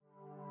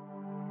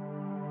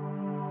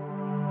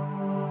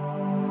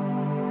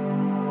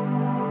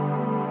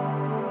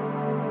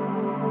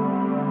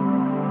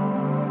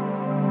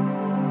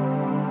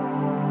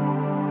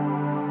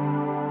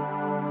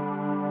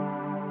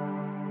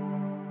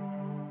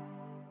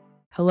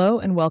Hello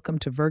and welcome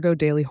to Virgo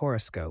Daily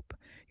Horoscope,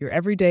 your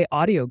everyday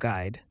audio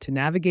guide to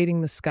navigating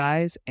the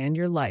skies and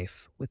your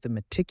life with the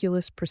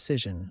meticulous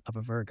precision of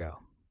a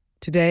Virgo.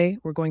 Today,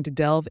 we're going to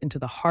delve into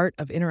the heart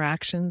of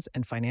interactions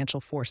and financial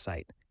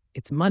foresight.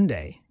 It's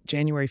Monday,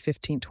 January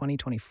 15,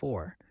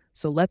 2024,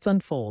 so let's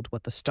unfold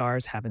what the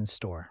stars have in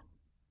store.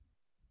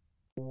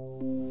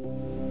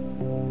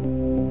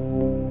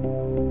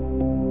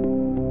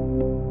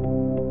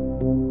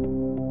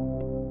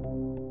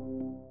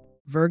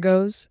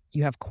 Virgos,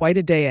 you have quite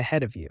a day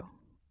ahead of you.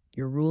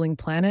 Your ruling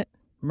planet,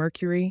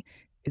 Mercury,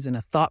 is in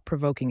a thought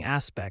provoking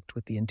aspect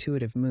with the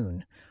intuitive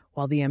moon,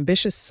 while the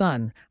ambitious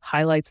sun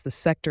highlights the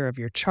sector of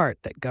your chart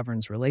that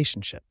governs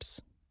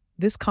relationships.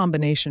 This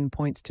combination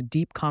points to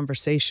deep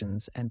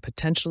conversations and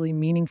potentially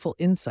meaningful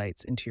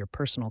insights into your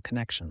personal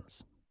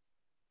connections.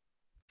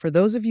 For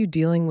those of you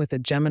dealing with a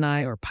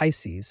Gemini or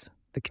Pisces,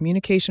 the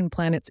communication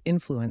planet's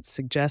influence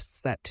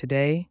suggests that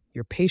today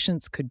your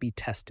patience could be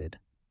tested.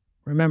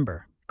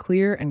 Remember,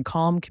 clear and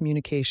calm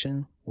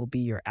communication will be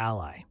your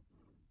ally.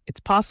 It's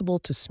possible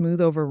to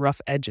smooth over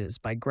rough edges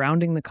by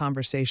grounding the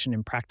conversation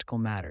in practical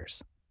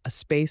matters, a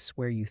space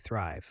where you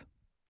thrive.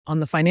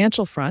 On the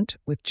financial front,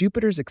 with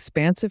Jupiter's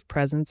expansive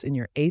presence in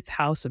your eighth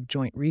house of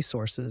joint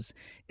resources,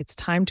 it's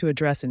time to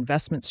address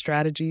investment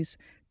strategies,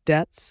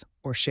 debts,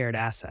 or shared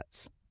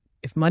assets.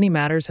 If money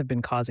matters have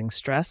been causing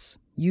stress,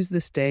 use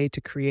this day to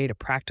create a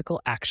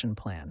practical action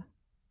plan.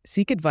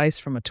 Seek advice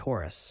from a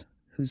Taurus,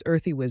 whose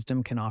earthy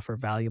wisdom can offer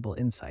valuable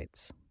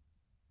insights.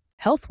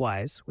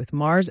 Health-wise, with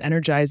Mars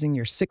energizing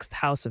your sixth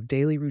house of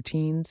daily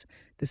routines,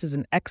 this is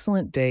an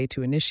excellent day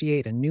to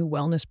initiate a new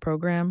wellness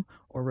program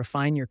or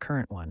refine your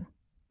current one.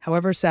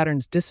 However,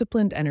 Saturn's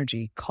disciplined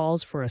energy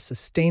calls for a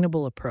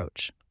sustainable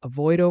approach.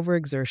 Avoid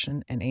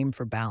overexertion and aim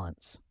for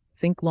balance.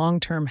 Think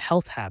long-term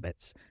health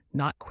habits,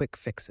 not quick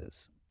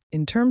fixes.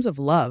 In terms of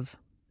love,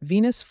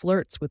 Venus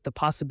flirts with the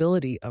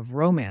possibility of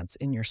romance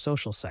in your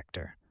social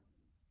sector.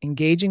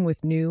 Engaging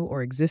with new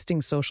or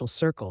existing social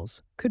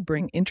circles could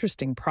bring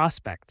interesting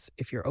prospects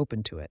if you're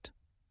open to it.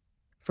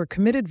 For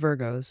committed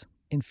Virgos,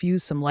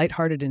 infuse some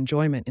lighthearted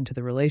enjoyment into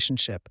the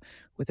relationship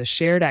with a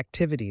shared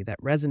activity that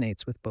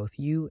resonates with both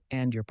you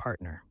and your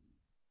partner.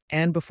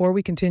 And before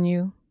we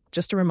continue,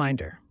 just a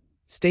reminder,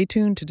 stay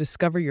tuned to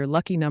discover your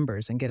lucky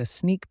numbers and get a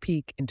sneak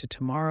peek into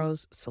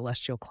tomorrow's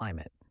celestial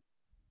climate.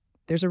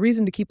 There's a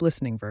reason to keep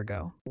listening,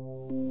 Virgo.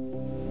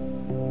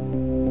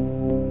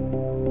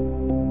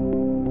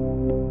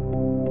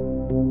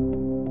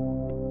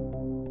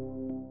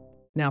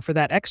 Now, for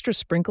that extra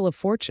sprinkle of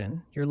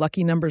fortune, your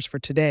lucky numbers for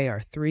today are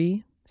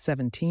 3,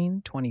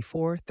 17,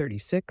 24,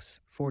 36,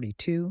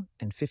 42,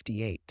 and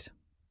 58.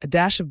 A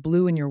dash of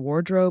blue in your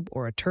wardrobe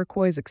or a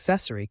turquoise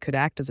accessory could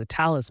act as a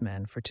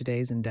talisman for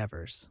today's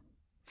endeavors.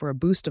 For a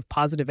boost of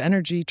positive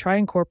energy, try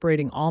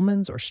incorporating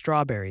almonds or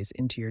strawberries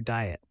into your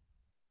diet.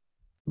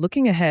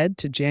 Looking ahead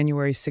to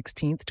January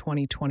 16th,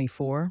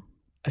 2024,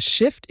 a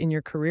shift in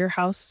your career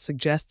house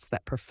suggests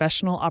that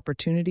professional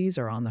opportunities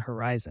are on the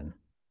horizon.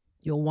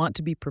 You'll want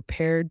to be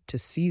prepared to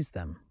seize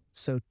them,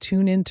 so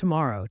tune in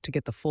tomorrow to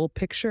get the full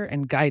picture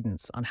and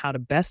guidance on how to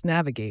best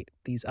navigate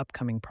these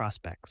upcoming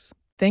prospects.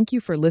 Thank you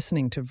for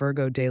listening to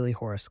Virgo Daily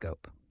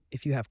Horoscope.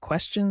 If you have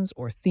questions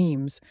or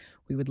themes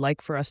we would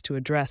like for us to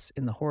address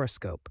in the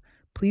horoscope,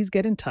 please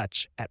get in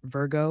touch at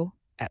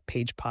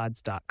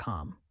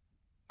virgo@pagepods.com.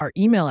 Our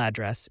email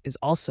address is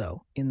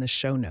also in the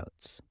show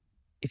notes.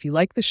 If you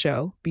like the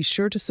show, be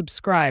sure to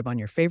subscribe on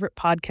your favorite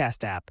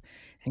podcast app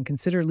and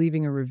consider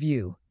leaving a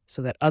review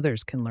so that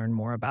others can learn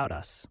more about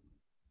us.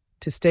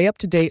 To stay up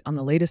to date on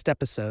the latest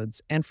episodes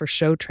and for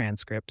show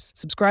transcripts,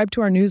 subscribe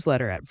to our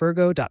newsletter at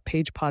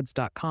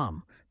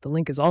virgo.pagepods.com. The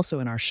link is also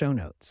in our show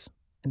notes.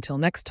 Until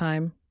next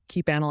time,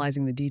 keep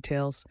analyzing the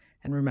details,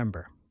 and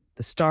remember,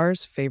 the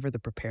stars favor the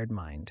prepared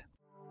mind.